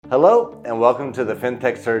Hello, and welcome to the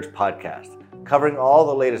FinTech Surge podcast, covering all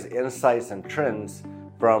the latest insights and trends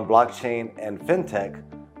from blockchain and FinTech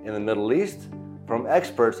in the Middle East from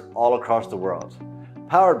experts all across the world.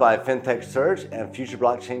 Powered by FinTech Surge and Future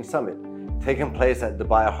Blockchain Summit, taking place at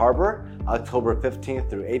Dubai Harbor, October 15th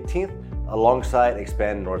through 18th, alongside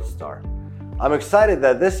Expand North Star. I'm excited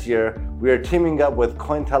that this year we are teaming up with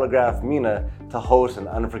Cointelegraph MENA to host an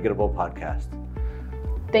unforgettable podcast.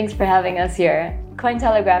 Thanks for having us here.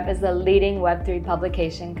 Cointelegraph is the leading Web3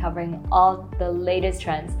 publication covering all the latest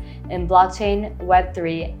trends in blockchain,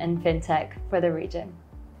 Web3, and FinTech for the region.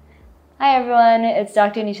 Hi everyone, it's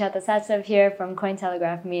Dr. Nishata Satsev here from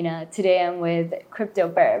Cointelegraph MENA. Today I'm with Crypto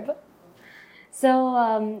Birb.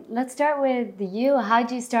 So let's start with you. How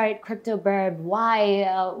did you start Crypto Birb? Why?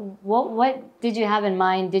 What did you have in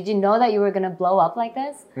mind? Did you know that you were going to blow up like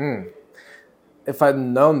this? If I'd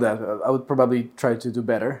known that, I would probably try to do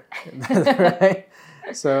better. Right?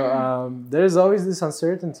 So there's always this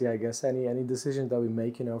uncertainty, I guess. Any decision that we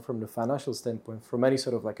make, from the financial standpoint, from any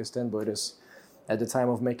sort of like a standpoint, is at the time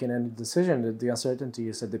of making any decision, the uncertainty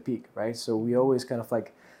is at the peak, right? So we always kind of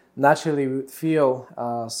like naturally would feel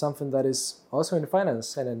something that is also in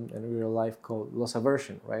finance and in real life called loss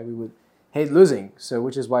aversion, right? We would hate losing, so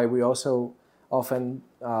which is why we also often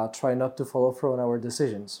try not to follow through on our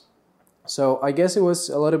decisions. So I guess it was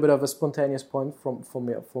a little bit of a spontaneous point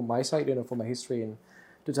from my side, from my history in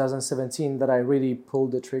 2017 that I really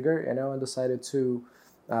pulled the trigger, and decided to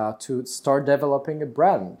start developing a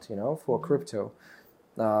brand, for crypto.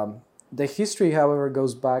 The history, however,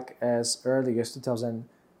 goes back as early as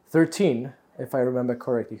 2013, if I remember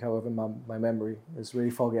correctly. However, my memory is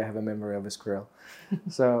really foggy. I have a memory of a squirrel.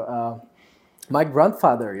 So my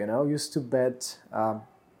grandfather, used to bet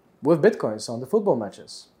with Bitcoins on the football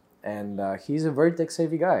matches. And he's a very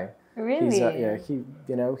tech-savvy guy. Really?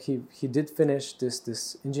 He did finish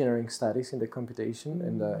this engineering studies in the computation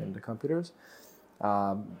in the computers,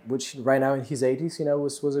 which right now in his 80s,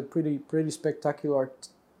 was a pretty spectacular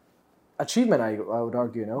achievement. I would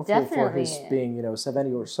argue, for his being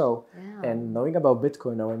 70 or so, and knowing about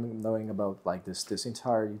Bitcoin, knowing about like this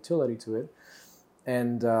entire utility to it,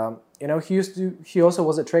 and he also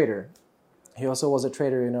was a trader.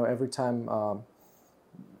 Every time.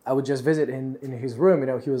 I would just visit in his room.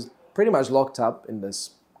 He was pretty much locked up in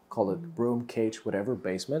this, call it room, cage, whatever,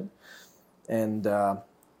 basement, and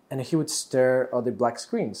he would stare at the black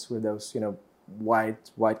screens with those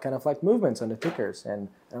white kind of like movements on the tickers, and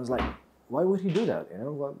I was like, why would he do that?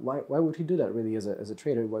 Why would he do that really as a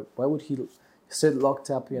trader? Why would he sit locked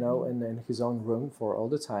up in his own room for all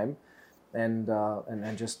the time, and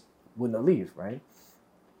just would not leave, right?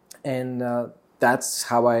 And that's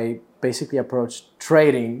how I basically approached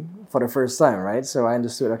trading for the first time, right? So I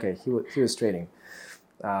understood, okay, he was trading.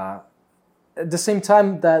 At the same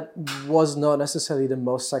time, that was not necessarily the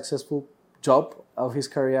most successful job of his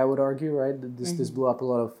career, I would argue, right? This blew up a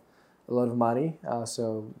lot of money.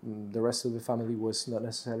 So the rest of the family was not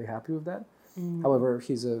necessarily happy with that. However,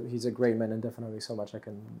 he's a great man, and definitely so much I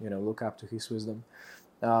can look up to his wisdom.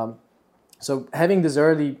 So having this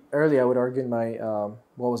early, I would argue in my,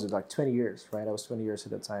 20 years, right? I was 20 years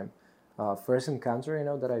at the time. First encounter,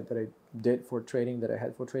 that I did for trading, that I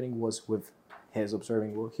had for trading was with his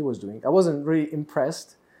observing what he was doing. I wasn't really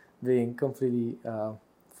impressed, being completely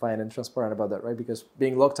fine and transparent about that, right? Because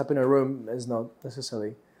being locked up in a room is not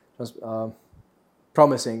necessarily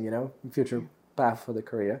promising, future path for the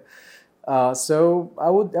career. So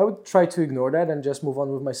I would try to ignore that and just move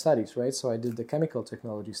on with my studies, right? So I did the chemical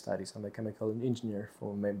technology studies. I'm a chemical engineer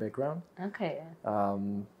from my background. Okay.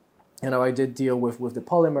 I did deal with the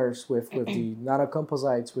polymers, with the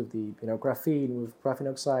nanocomposites, with the graphene, with graphene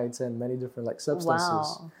oxides, and many different like substances.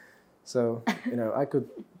 Wow. So I could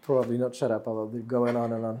probably not shut up. I'll be going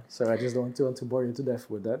on and on. So I just don't want to bore you to death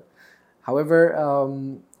with that. However,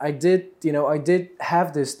 I did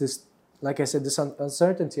have this. Like I said, this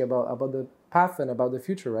uncertainty about the path and about the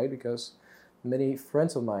future, right? Because many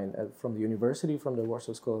friends of mine from the university, from the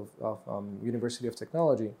Warsaw School of University of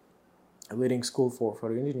Technology, a leading school for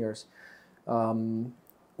the engineers,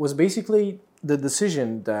 was basically the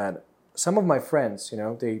decision that some of my friends,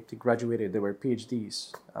 they graduated, they were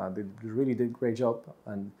PhDs, they really did a great job,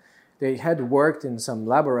 and they had worked in some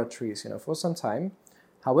laboratories, for some time.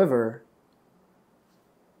 However,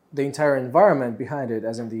 the entire environment behind it,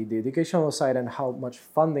 as in the educational side and how much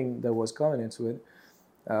funding there was going into it,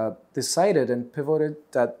 decided and pivoted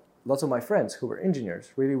that lots of my friends who were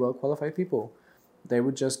engineers, really well qualified people, they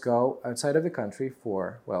would just go outside of the country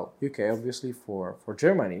for, UK obviously, for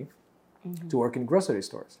Germany, to work in grocery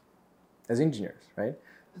stores as engineers, right?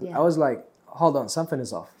 Yeah. I was like, hold on, something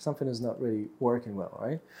is off. Something is not really working well,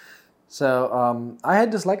 right? So I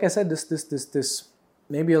had this, like I said, this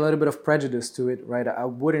maybe a little bit of prejudice to it, right? I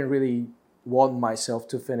wouldn't really want myself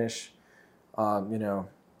to finish, to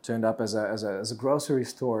end up as a grocery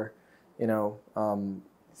store,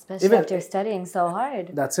 Especially after studying so hard.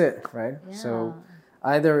 That's it, right? Yeah. So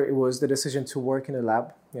either it was the decision to work in a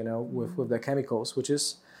lab, with the chemicals, which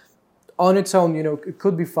is on its own, it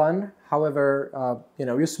could be fun. However,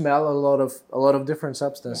 you smell a lot of different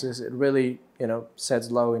substances. Yeah. It really,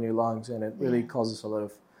 sets low in your lungs, and it really causes a lot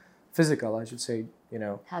of physical, I should say,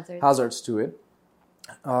 hazards to it.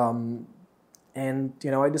 And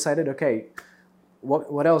I decided, okay,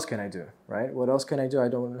 what else can I do, right? What else can I do? I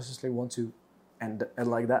don't necessarily want to end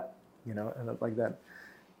like that, end up like that.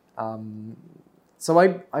 So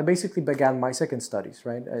I basically began my second studies,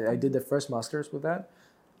 right? I did the first master's with that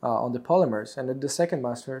on the polymers, and the second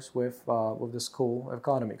master's with the School of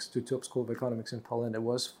Economics, Top School of Economics in Poland. It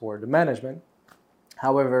was for the management.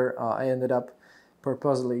 However, I ended up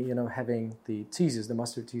purposely, having the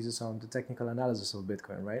master thesis on the technical analysis of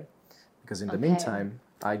Bitcoin, right? Because in the meantime,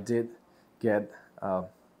 I did get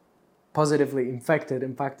positively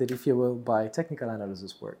impacted, if you will, by technical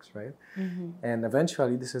analysis works, right? Mm-hmm. And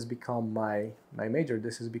eventually, this has become my major.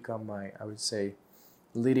 This has become my, I would say,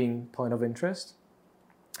 leading point of interest,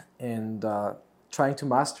 and trying to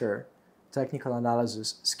master technical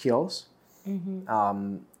analysis skills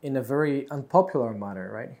in a very unpopular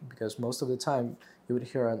manner, right? Because most of the time, you would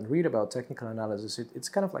hear and read about technical analysis. It's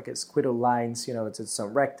kind of like it's squiggly lines, it's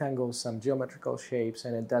some rectangles, some geometrical shapes,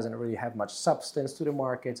 and it doesn't really have much substance to the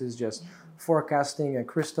markets. It's just forecasting a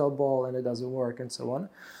crystal ball, and it doesn't work, and so on.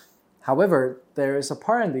 However, there is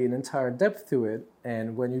apparently an entire depth to it,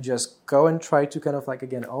 and when you just go and try to kind of like,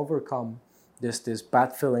 again, overcome this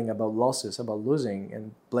bad feeling about losses, about losing,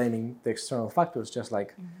 and blaming the external factors, just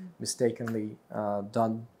like mistakenly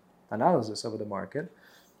done analysis of the market,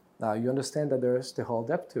 you understand that there's the whole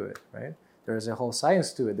depth to it, right? There's a whole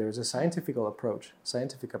science to it. There's a scientific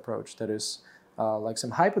approach that is like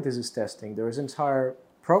some hypothesis testing. There is entire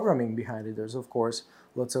programming behind it. There's, of course,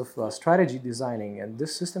 lots of strategy designing and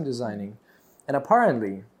this system designing. And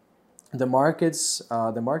apparently, the markets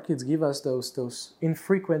give us those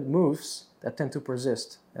infrequent moves that tend to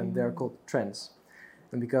persist, and they're called trends.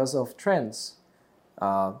 And because of trends,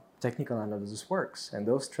 technical analysis works. And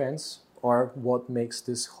those trends are what makes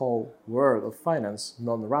this whole world of finance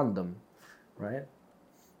non-random, right?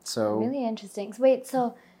 So really interesting. Wait,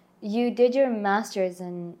 so you did your master's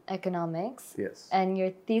in economics, yes, and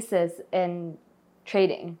your thesis in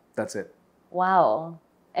trading. That's it. Wow.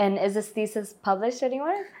 And is this thesis published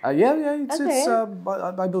anywhere? Yeah.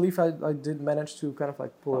 I believe I did manage to kind of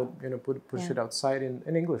like push it outside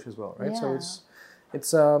in English as well, right? Yeah.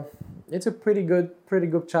 So it's a pretty good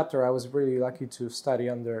chapter. I was really lucky to study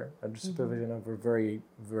under the supervision of a very,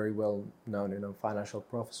 very well known financial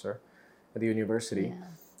professor at the university. Yeah.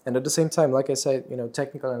 And at the same time, like I said,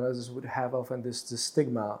 technical analysis would have often this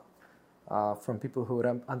stigma from people who would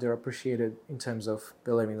underappreciate it in terms of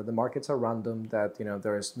believing that the markets are random, that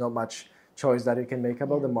there is not much choice that you can make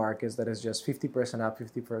about the markets, that is just 50% up,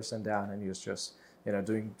 50% down, and you're just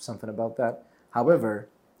doing something about that. However,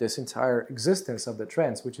 this entire existence of the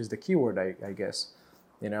trends, which is the keyword, I guess,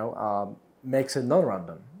 makes it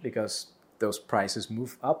non-random, because those prices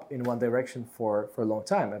move up in one direction for a long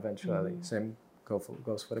time eventually. Same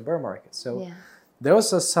goes for the bear market. So there was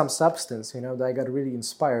some substance, that I got really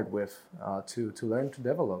inspired with to learn to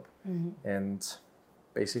develop. And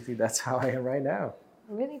basically that's how I am right now.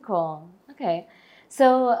 Really cool. Okay.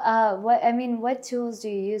 So what tools do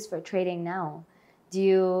you use for trading now? Do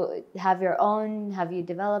you have your own? Have you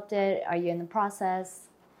developed it? Are you in the process?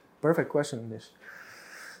 Perfect question, Nish.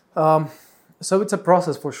 So it's a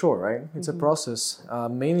process for sure, right? It's a process,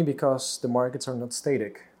 mainly because the markets are not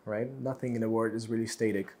static, right? Nothing in the world is really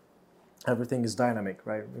static. Everything is dynamic,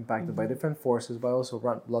 right? Impacted by different forces, but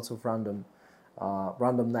also lots of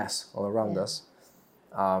randomness all around us.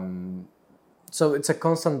 So it's a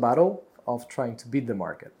constant battle of trying to beat the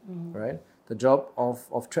market, right? The job of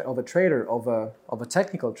a trader, of a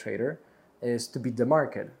technical trader, is to beat the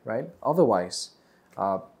market, right? Otherwise,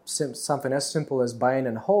 something as simple as buying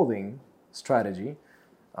and holding strategy,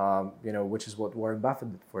 which is what Warren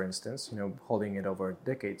Buffett did, for instance, holding it over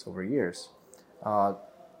decades, over years,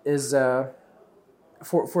 is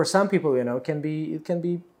for some people, can be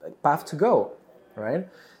a path to go, right?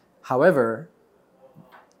 However,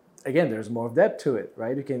 again, there's more depth to it,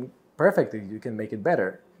 right? You can make it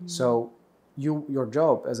better. So your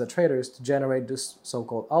job as a trader is to generate this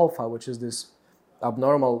so-called alpha, which is this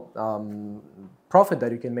abnormal profit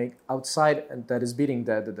that you can make outside and that is beating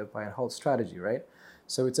the buy and hold strategy, right?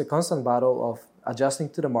 So it's a constant battle of adjusting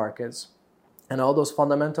to the markets and all those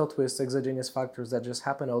fundamental twists, exogenous factors that just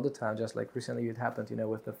happen all the time, just like recently it happened,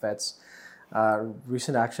 with the Fed's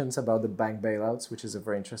recent actions about the bank bailouts, which is a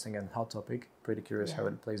very interesting and hot topic. Pretty curious how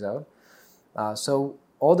it plays out. So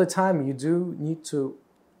all the time you do need to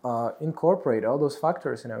incorporate all those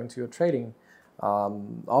factors, into your trading.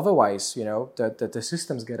 Otherwise, that the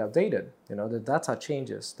systems get outdated. The data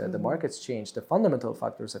changes, the markets change, the fundamental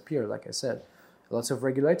factors appear. Like I said, lots of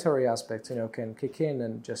regulatory aspects, can kick in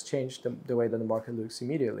and just change the way that the market looks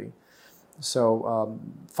immediately. So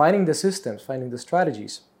finding the systems, finding the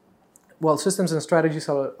strategies. Well, systems and strategies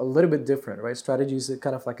are a little bit different, right? Strategies are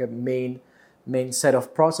kind of like a main set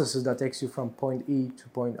of processes that takes you from point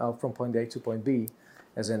from point A to point B,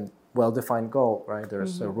 as in well-defined goal, right?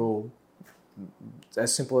 There's a rule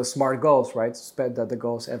as simple as SMART goals, right?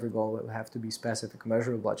 That every goal will have to be specific,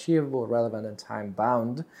 measurable, achievable, relevant, and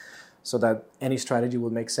time-bound, so that any strategy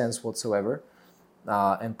will make sense whatsoever.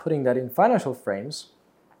 And putting that in financial frames,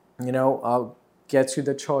 gets you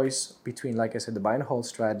the choice between, like I said, the buy and hold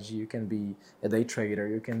strategy. You can be a day trader.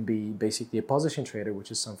 You can be basically a position trader,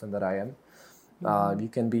 which is something that I am. You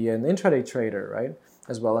can be an intraday trader, right?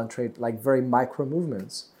 As well, and trade like very micro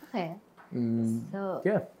movements. Okay.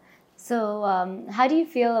 Yeah. So how do you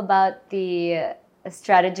feel about the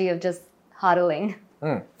strategy of just hodling?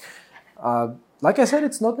 Like I said,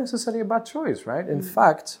 it's not necessarily a bad choice, right? In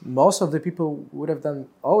fact, most of the people would have done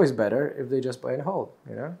always better if they just buy and hold,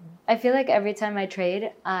 I feel like every time I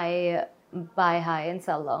trade, I buy high and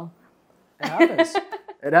sell low.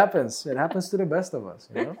 It happens. It happens to the best of us,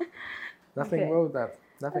 Nothing wrong with that.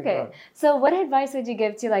 Nothing wrong. So what advice would you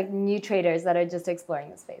give to like new traders that are just exploring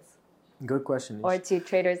the space? Good question. Or to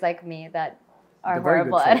traders like me that are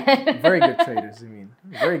horrible at it? Very good traders, you mean.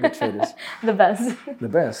 Very good traders. The best. The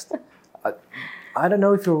best. I don't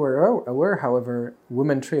know if you were aware, however,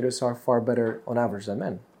 women traders are far better on average than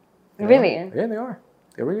men. Really? Yeah, they are.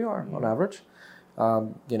 They really are, on average.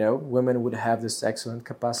 Women would have this excellent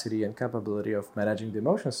capacity and capability of managing the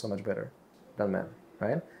emotions so much better than men,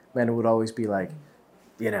 right? Men would always be like,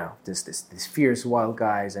 these fierce wild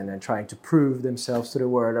guys, and then trying to prove themselves to the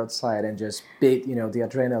world outside and just beat, the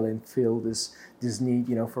adrenaline, feel this need,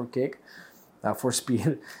 for kick, for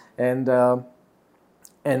speed,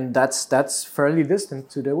 and that's fairly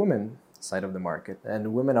distant to the women side of the market,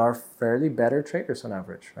 and women are fairly better traders on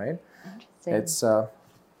average, right? Interesting. It's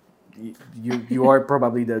you are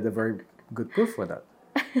probably the very good proof for that.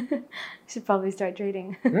 Should probably start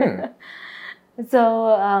trading.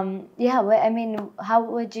 So, how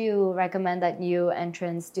would you recommend that new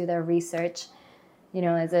entrants do their research?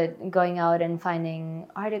 Is it going out and finding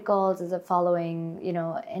articles? Is it following,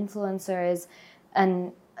 influencers?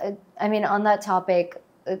 And, on that topic,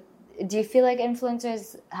 do you feel like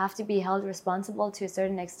influencers have to be held responsible to a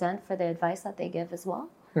certain extent for the advice that they give as well?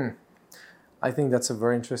 I think that's a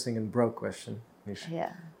very interesting and broad question, Nisha.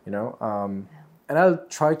 Yeah. And I'll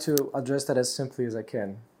try to address that as simply as I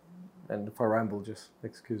can. And if I ramble, just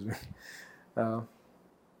excuse me.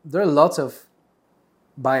 There are lots of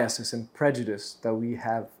biases and prejudice that we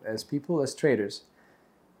have as people, as traders.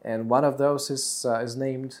 And one of those is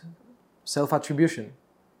named self-attribution.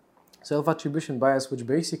 Self-attribution bias, which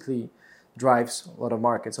basically drives a lot of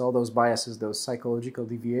markets. All those biases, those psychological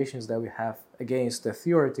deviations that we have against the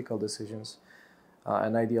theoretical decisions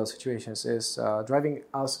and ideal situations is driving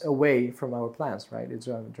us away from our plans, right? It's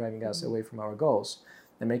driving us away from our goals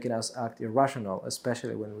and making us act irrational,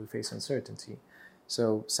 especially when we face uncertainty.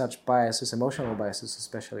 So such biases, emotional biases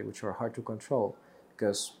especially, which are hard to control,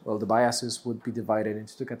 because, the biases would be divided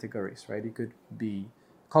into two categories, right? You could be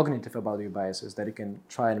cognitive about your biases that you can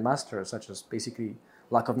try and master, such as basically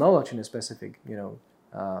lack of knowledge in a specific,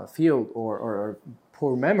 field, or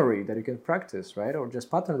poor memory that you can practice, right? Or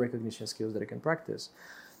just pattern recognition skills that you can practice.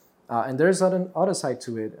 And there's an other side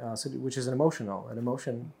to it, which is an emotional. An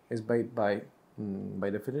emotion is by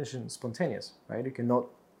definition spontaneous, right? You cannot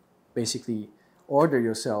basically order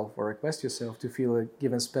yourself or request yourself to feel a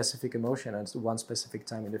given specific emotion at one specific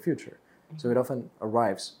time in the future. So it often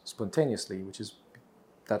arrives spontaneously,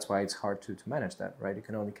 that's why it's hard to manage that, right? You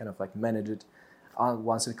can only kind of like manage it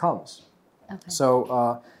once it comes. Okay.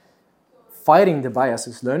 So fighting the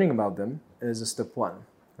biases, learning about them is a step one,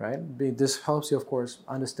 right? This helps you, of course,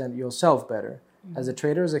 understand yourself better as a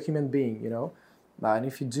trader, as a human being, and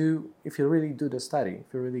if you really do the study,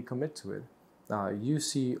 if you really commit to it, you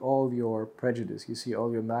see all your prejudice, you see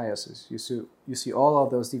all your biases, you see all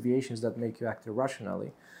of those deviations that make you act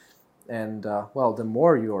irrationally, and the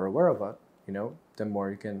more you are aware of it, the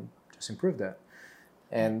more you can just improve that.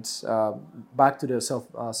 And back to the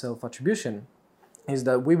self attribution, is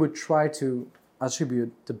that we would try to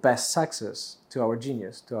attribute the best success to our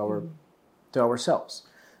genius, to ourselves,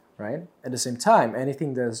 right? At the same time,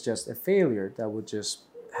 anything that's just a failure that would just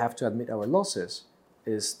have to admit our losses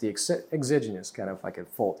is the exogenous kind of like a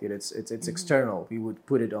fault. It's external. We would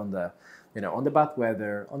put it on the, on the bad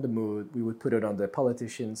weather, on the mood. We would put it on the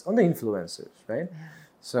politicians, on the influencers, right? Yeah.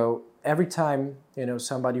 So every time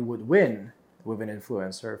somebody would win with an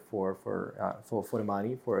influencer for the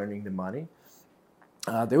money, for earning the money,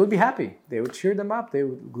 they would be happy. They would cheer them up. They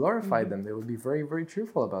would glorify them. They would be very, very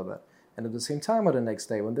cheerful about that. And at the same time, on the next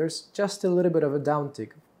day, when there's just a little bit of a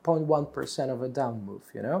downtick, 0.1% of a down move,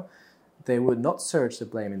 they would not search the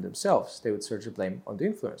blame in themselves. They would search the blame on the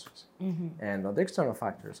influencers and on the external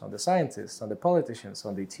factors, on the scientists, on the politicians,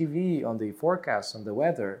 on the TV, on the forecasts, on the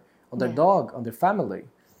weather, on their dog, on their family.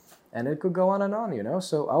 And it could go on and on,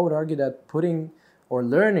 So I would argue that putting or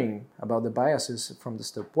learning about the biases from the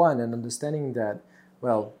step one and understanding that,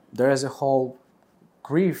 well, there is a whole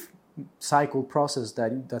grief cycle process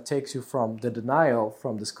that takes you from the denial,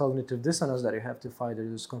 from this cognitive dissonance that you have to fight, that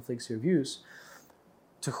just conflicts your views,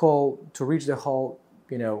 to reach the whole,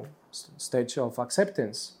 stage of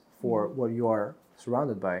acceptance for what you are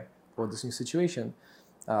surrounded by, for this new situation,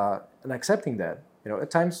 and accepting that.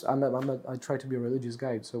 At times I try to be a religious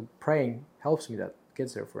guy, so praying helps me that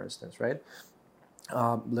gets there, for instance, right?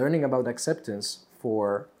 Learning about acceptance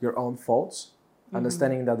for your own faults,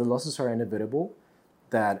 understanding that the losses are inevitable,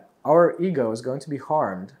 that our ego is going to be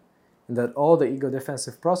harmed, and that all the ego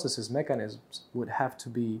defensive processes, mechanisms would have to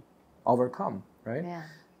be overcome, right? Yeah.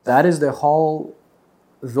 That is the whole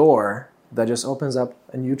door that just opens up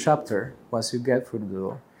a new chapter once you get through the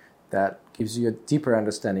door, that gives you a deeper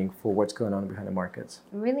understanding for what's going on behind the markets.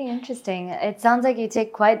 Really interesting. It sounds like you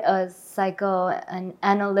take quite a and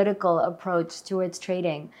analytical approach towards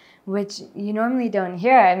trading, which you normally don't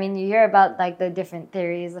hear. I mean, you hear about like the different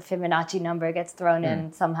theories, the Fibonacci number gets thrown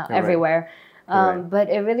in somehow everywhere. Right. But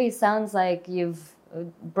it really sounds like you've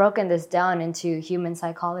broken this down into human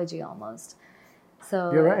psychology almost.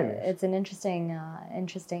 So you're right. It's an interesting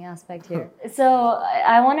aspect here. So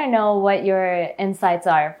I want to know what your insights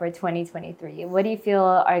are for 2023. What do you feel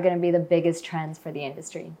are going to be the biggest trends for the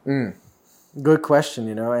industry? Good question,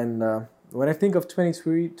 and when I think of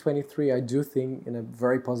 2023, I do think in a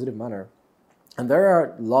very positive manner. And there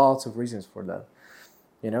are lots of reasons for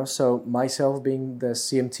that. So myself being the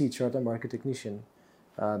CMT, Chartered Market Technician,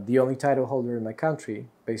 the only title holder in my country,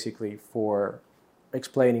 basically, for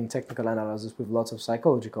explaining technical analysis with lots of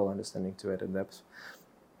psychological understanding to it in depth.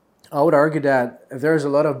 I would argue that there's a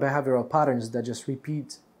lot of behavioral patterns that just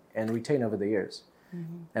repeat and retain over the years.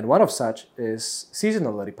 And one of such is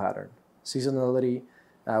seasonality pattern. Seasonality,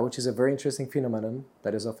 which is a very interesting phenomenon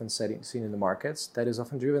that is often seen in the markets, that is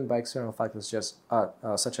often driven by external factors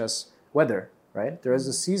such as weather, right? There is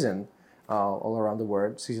a season all around the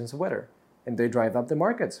world, seasons of weather, and they drive up the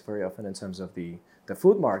markets very often in terms of the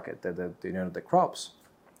food market, the crops,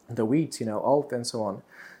 the wheat, oat, and so on.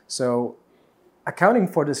 So accounting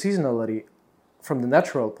for the seasonality from the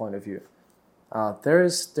natural point of view, there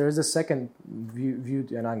is a second view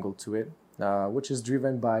and angle to it, which is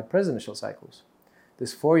driven by presidential cycles.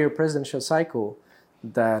 This 4-year presidential cycle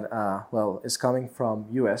that, is coming from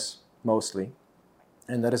US mostly,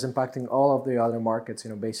 and that is impacting all of the other markets,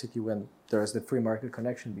 basically when there is the free market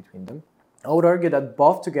connection between them. I would argue that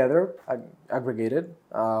both together, aggregated,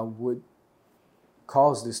 would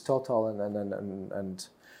cause this total and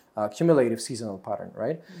cumulative seasonal pattern,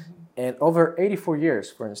 right? And over 84 years,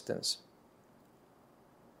 for instance,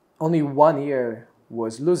 only 1 year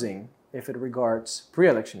was losing if it regards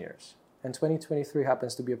pre-election years. And 2023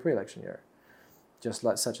 happens to be a pre-election year,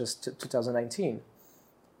 such as 2019.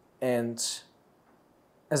 And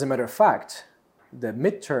as a matter of fact, the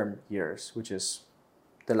midterm years, which is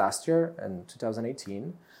the last year and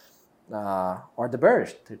 2018, are the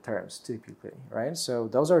bearish terms typically, right? So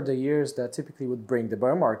those are the years that typically would bring the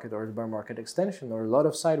bear market or the bear market extension or a lot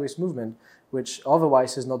of sideways movement, which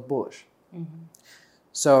otherwise is not bullish.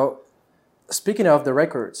 So speaking of the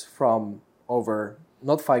records from over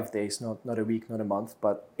not 5 days, not a week, not a month,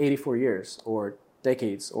 but 84 years or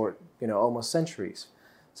decades or almost centuries,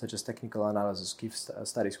 such as technical analysis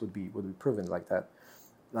studies would be proven like that.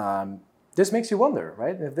 This makes you wonder,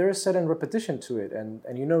 right? If there is certain repetition to it, and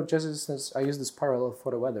just as I use this parallel for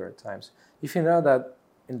the weather at times, if you know that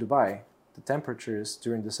in Dubai, the temperatures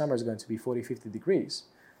during the summer is going to be 40, 50 degrees,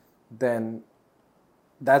 then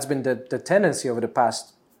that's been the tendency over the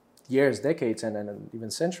past years, decades, and even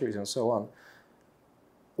centuries and so on.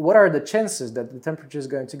 What are the chances that the temperature is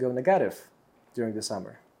going to go negative during the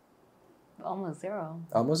summer? almost zero.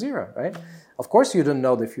 Almost zero, right? Of course, you don't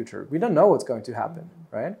know the future. We don't know what's going to happen,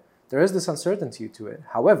 right? There is this uncertainty to it.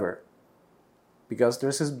 However, because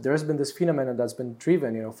there's been this phenomenon that's been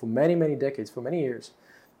driven, for many, many decades, for many years,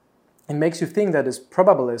 it makes you think that this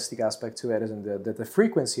probabilistic aspect to it, and that the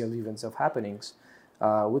frequency of events, of happenings,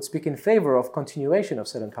 would speak in favor of continuation of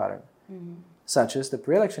certain pattern, such as the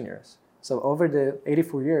pre-election years. So over the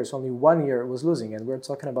 84 years, only 1 year was losing, and we're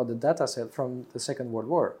talking about the data set from the Second World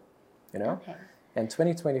War, Okay. And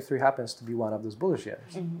 2023 happens to be one of those bullish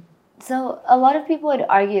years. So a lot of people would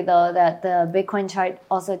argue, though, that the Bitcoin chart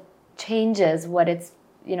also changes what it's,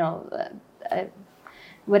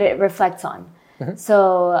 what it reflects on.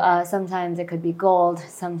 So sometimes it could be gold,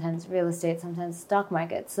 sometimes real estate, sometimes stock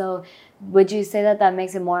market. So would you say that that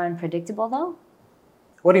makes it more unpredictable, though?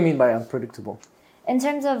 What do you mean by unpredictable? In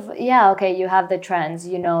terms of, you have the trends.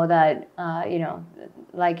 You know that,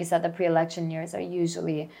 like you said, the pre-election years are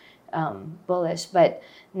usually bullish. But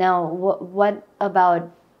now, what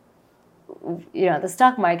about, the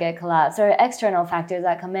stock market collapse or external factors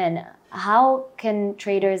that come in? How can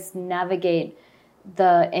traders navigate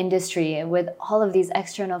the industry with all of these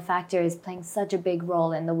external factors playing such a big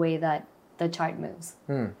role in the way that the chart moves?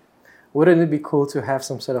 Wouldn't it be cool to have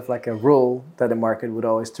some sort of like a rule that the market would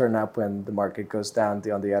always turn up when the market goes down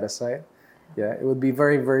on the other side? Yeah, it would be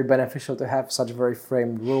very, very beneficial to have such very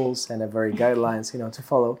framed rules and a very guidelines, to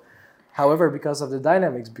follow. However, because of the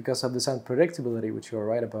dynamics, because of this unpredictability, which you're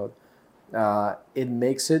right about, it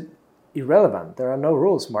makes it irrelevant. There are no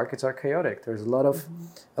rules. Markets are chaotic. There's a lot of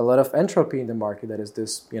entropy in the market. That is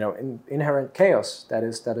this, inherent chaos that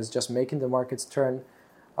is just making the markets turn,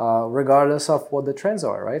 regardless of what the trends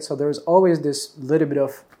are, right? So there's always this little bit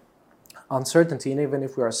of uncertainty, and even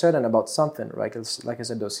if we are certain about something, right? Like I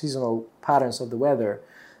said, those seasonal patterns of the weather,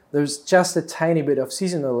 there's just a tiny bit of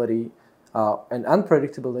seasonality and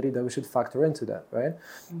unpredictability that we should factor into that, right?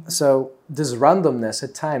 So this randomness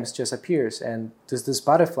at times just appears, and there's this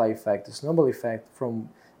butterfly effect, this snowball effect from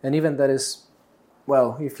an event that is,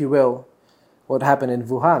 well, if you will, what happened in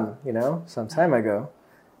Wuhan, some time ago.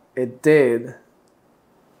 It did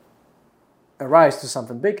arise to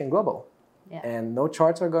something big and global, and no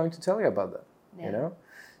charts are going to tell you about that,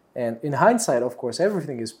 And in hindsight, of course,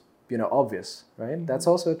 everything is, obvious, right? That's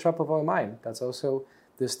also a trap of our mind. That's also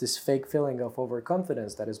this fake feeling of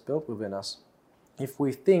overconfidence that is built within us if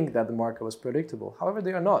we think that the market was predictable. However,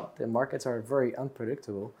 they are not. The markets are very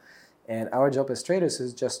unpredictable, and our job as traders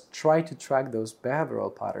is just try to track those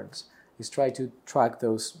behavioral patterns, is try to track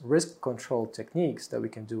those risk control techniques that we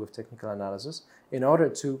can do with technical analysis in order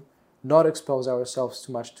to not expose ourselves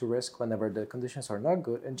too much to risk whenever the conditions are not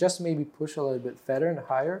good, and just maybe push a little bit further and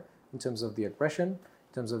higher in terms of the aggression,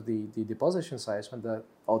 in terms of the deposition size when the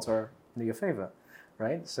odds are in your favor.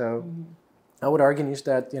 Right, so I would argue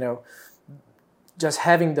that just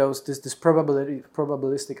having this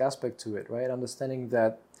probabilistic aspect to it, right? Understanding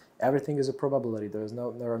that everything is a probability. There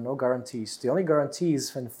are no guarantees. The only guarantee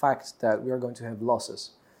is, in fact, that we are going to have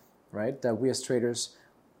losses, right? That we as traders,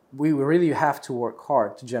 we really have to work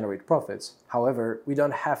hard to generate profits. However, we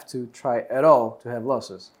don't have to try at all to have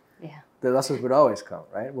losses. Yeah, the losses would always come,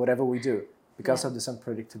 right? Whatever we do, because of this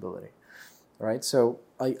unpredictability, right? So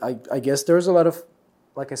I guess there's a lot of,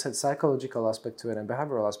 like I said, psychological aspect to it and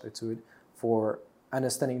behavioral aspect to it for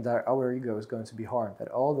understanding that our ego is going to be harmed, that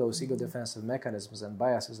all those ego defensive mechanisms and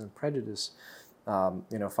biases and prejudice,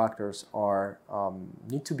 factors are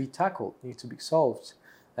need to be tackled, need to be solved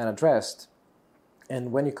and addressed.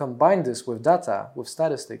 And when you combine this with data, with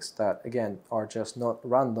statistics that, again, are just not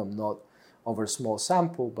random, not over a small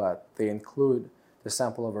sample, but they include the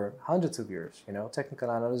sample over hundreds of years. Technical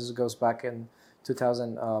analysis goes back in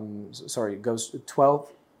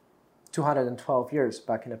 212 years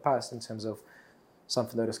back in the past in terms of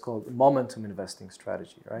something that is called momentum investing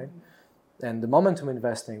strategy, right? And the momentum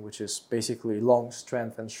investing, which is basically long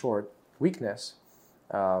strength and short weakness,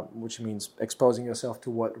 which means exposing yourself to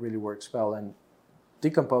what really works well and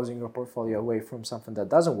decomposing your portfolio away from something that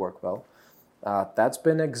doesn't work well, that's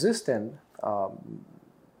been existing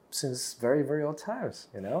since very, very old times,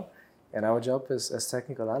 And our job as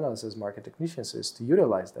technical analysts, as market technicians, is to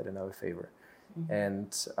utilize that in our favor.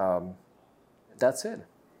 And that's it.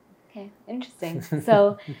 Okay, interesting.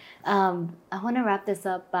 So I want to wrap this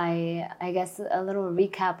up by, I guess, a little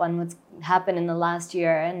recap on what's happened in the last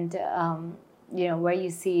year and, where you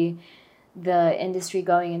see the industry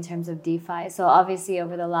going in terms of DeFi. So obviously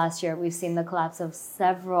over the last year, we've seen the collapse of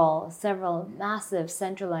several massive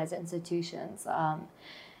centralized institutions.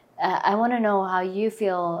 I want to know how you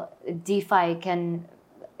feel DeFi can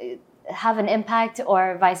have an impact,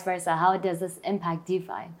 or vice versa. How does this impact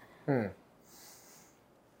DeFi?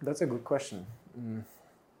 That's a good question.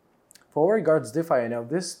 For what regards DeFi,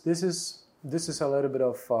 this is a little bit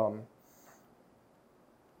of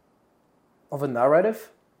a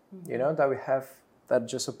narrative, that we have that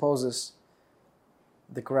just opposes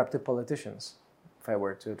the corrupted politicians, if I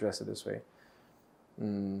were to address it this way.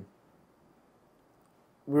 We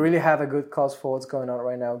really have a good cause for what's going on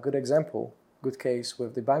right now. Good example, good case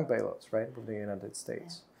with the bank bailouts, right, with the United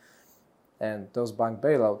States. And those bank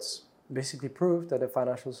bailouts basically prove that the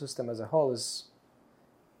financial system as a whole is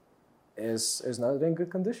not in good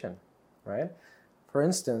condition, right? For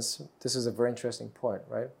instance, this is a very interesting point,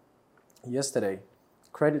 right? Yesterday,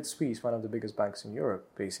 Credit Suisse, one of the biggest banks in Europe,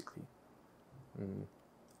 basically,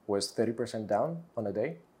 was 30% down on a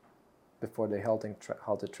day before they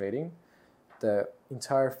halted trading. The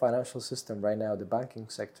entire financial system right now, the banking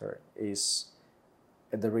sector, is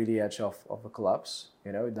at the really edge of a collapse.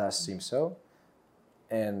 It does seem so.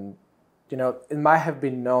 And, it might have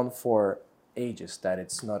been known for ages that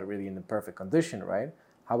it's not really in the perfect condition, right?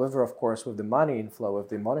 However, of course, with the money inflow, with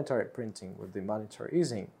the monetary printing, with the monetary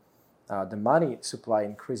easing, the money supply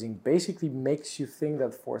increasing basically makes you think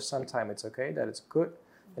that for some time it's okay, that it's good,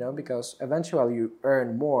 because eventually you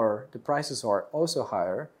earn more, the prices are also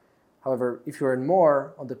higher. However, if you earn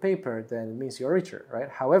more on the paper, then it means you're richer, right?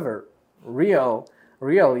 However, real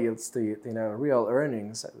yields, real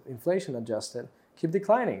earnings, inflation adjusted, keep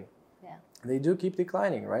declining. Yeah. They do keep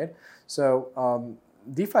declining, right? So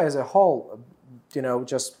DeFi as a whole,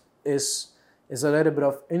 just is a little bit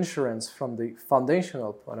of insurance from the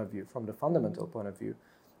foundational point of view, from the fundamental point of view,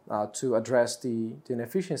 to address the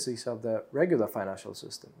inefficiencies of the regular financial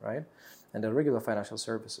system, right? And the regular financial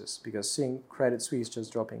services. Because seeing Credit Suisse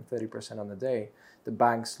just dropping 30% on the day, the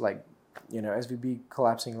banks like, SVB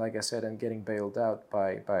collapsing, like I said, and getting bailed out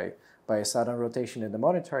by a sudden rotation in the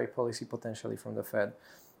monetary policy potentially from the Fed,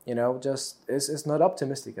 just it's not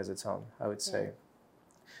optimistic as its own, I would say.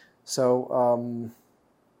 So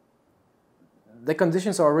the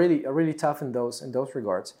conditions are really tough in those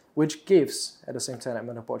regards, which gives at the same time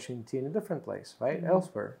an opportunity in a different place, right,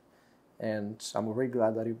 elsewhere. And I'm very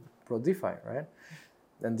glad that you brought DeFi, right?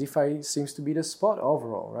 And DeFi seems to be the spot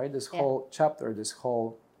overall, right? This whole chapter, this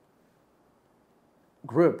whole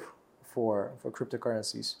group for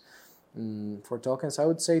cryptocurrencies, for tokens, I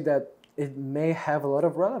would say that it may have a lot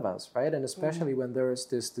of relevance, right? And especially when there is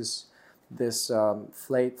this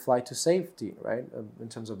flight to safety, right? In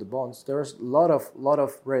terms of the bonds, there's a lot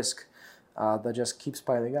of risk that just keeps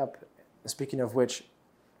piling up. Speaking of which,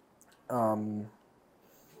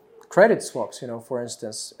 credit swaps, for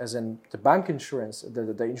instance, as in the bank insurance,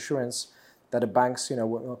 the insurance that the banks,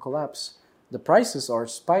 will collapse, the prices are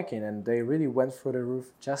spiking, and they really went through the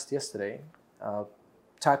roof just yesterday,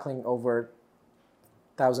 tackling over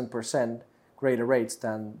 1,000% greater rates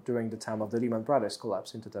than during the time of the Lehman Brothers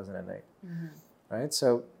collapse in 2008, right?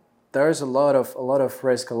 So there is a lot of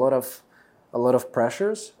risk, a lot of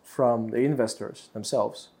pressures from the investors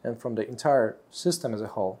themselves and from the entire system as a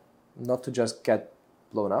whole, not to just get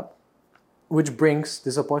blown up, which brings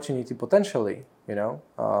this opportunity potentially,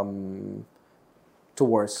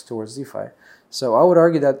 towards DeFi. So I would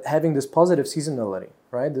argue that having this positive seasonality,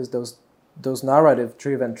 right, those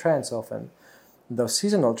narrative-driven trends often, those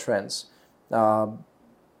seasonal trends,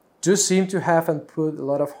 do seem to have and put a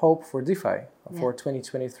lot of hope for DeFi for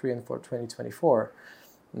 2023 and for 2024.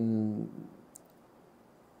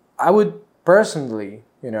 I would personally,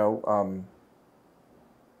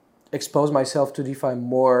 expose myself to DeFi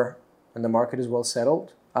more when the market is well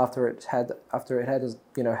settled after it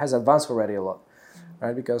has advanced already a lot,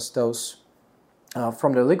 right? Because those,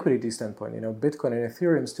 from the liquidity standpoint, Bitcoin and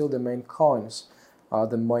Ethereum still the main coins,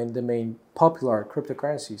 the main popular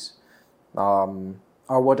cryptocurrencies,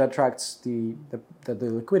 are what attracts the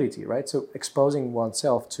liquidity, right? So exposing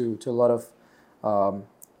oneself to a lot of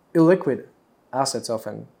illiquid assets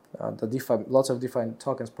often. The DeFi, lots of DeFi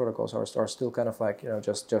tokens protocols are still kind of like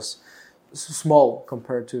just small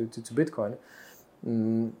compared to Bitcoin.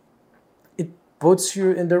 It puts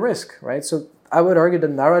you in the risk, right? So I would argue the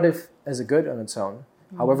narrative is a good on its own.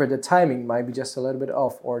 However, the timing might be just a little bit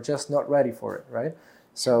off or just not ready for it, right?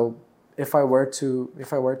 So if I were to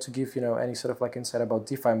give any sort of like insight about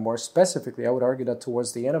DeFi more specifically, I would argue that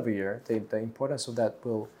towards the end of the year, the importance of that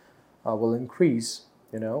will increase,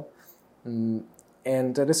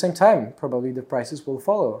 and at the same time, probably the prices will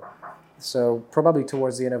follow. So probably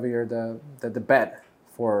towards the end of the year, the bet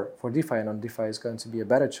for DeFi and on DeFi is going to be a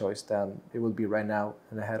better choice than it will be right now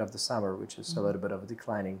and ahead of the summer, which is a little bit of a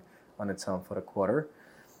declining on its own for the quarter.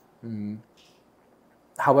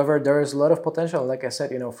 However, there is a lot of potential, like I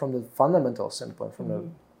said, from the fundamental standpoint,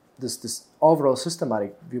 from this overall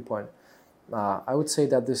systematic viewpoint. I would say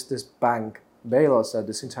that this bank bailouts, that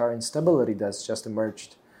this entire instability that's just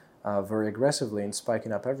emerged very aggressively and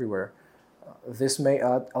spiking up everywhere, this may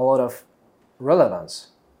add a lot of relevance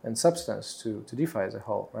and substance to DeFi as a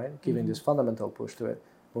whole, right? Giving this fundamental push to it,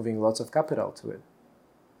 moving lots of capital to it.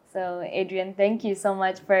 So, Adrian, thank you so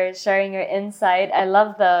much for sharing your insight. I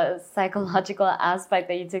love the psychological aspect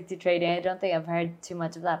that you took to trading. I don't think I've heard too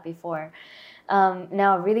much of that before.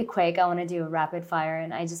 Now, really quick, I want to do a rapid fire,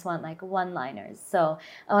 and I just want like one-liners. So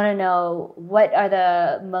I want to know, what are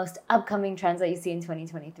the most upcoming trends that you see in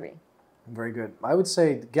 2023? Very good. I would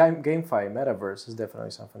say GameFi, Metaverse is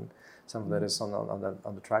definitely something that is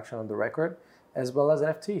on the traction, on the record, as well as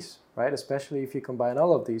NFTs, right? Especially if you combine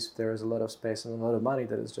all of these, there is a lot of space and a lot of money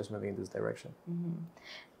that is just moving in this direction.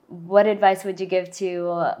 What advice would you give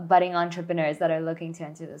to budding entrepreneurs that are looking to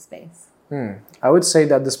enter the space? I would say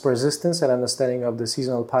that this persistence and understanding of the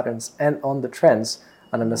seasonal patterns and on the trends,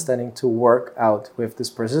 and understanding to work out with this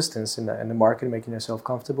persistence in the market, making yourself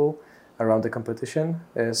comfortable around the competition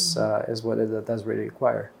is what it does really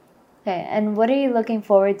require. Okay, and what are you looking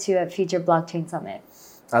forward to at Future Blockchain Summit?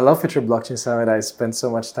 I love Future Blockchain Summit. I spent so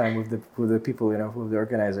much time with the people, with the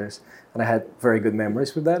organizers, and I had very good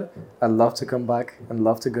memories with that. I'd love to come back and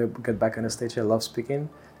love to get back on the stage. I love speaking,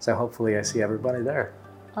 so hopefully I see everybody there.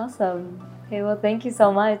 Awesome. Okay, well, thank you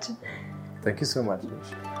so much. Thank you so much,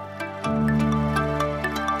 Nish.